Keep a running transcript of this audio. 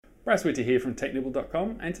Bryce Whitty here from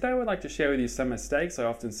Technibble.com, and today I would like to share with you some mistakes I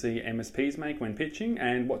often see MSPs make when pitching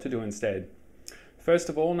and what to do instead. First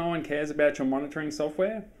of all, no one cares about your monitoring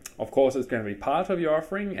software. Of course, it's going to be part of your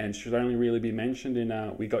offering and should only really be mentioned in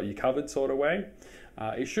a we got you covered sort of way.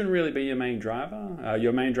 It shouldn't really be your main driver.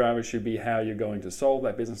 Your main driver should be how you're going to solve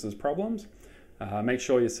that business's problems. Make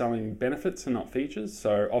sure you're selling benefits and not features.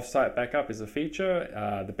 So off-site backup is a feature.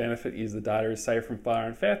 The benefit is the data is safe from fire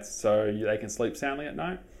and theft, so they can sleep soundly at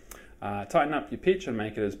night. Tighten up your pitch and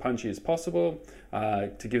make it as punchy as possible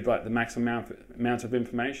to give the maximum amount of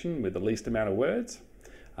information with the least amount of words.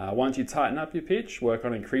 Once you tighten up your pitch, work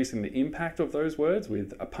on increasing the impact of those words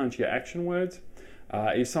with punchier action words.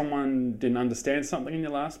 If someone didn't understand something in your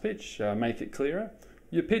last pitch, make it clearer.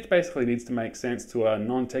 Your pitch basically needs to make sense to a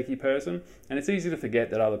non-techie person, and it's easy to forget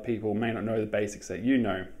that other people may not know the basics that you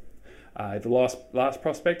know. If the last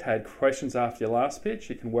prospect had questions after your last pitch,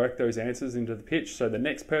 you can work those answers into the pitch so the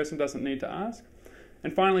next person doesn't need to ask.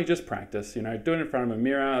 And finally, just practice. Do it in front of a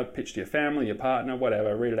mirror, pitch to your family, your partner,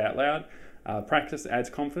 whatever, read it out loud. Practice adds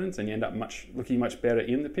confidence and you end up looking much better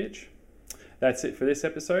in the pitch. That's it for this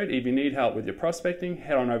episode. If you need help with your prospecting,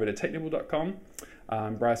 head on over to Technibble.com.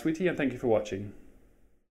 I'm Bryce Whitty and thank you for watching.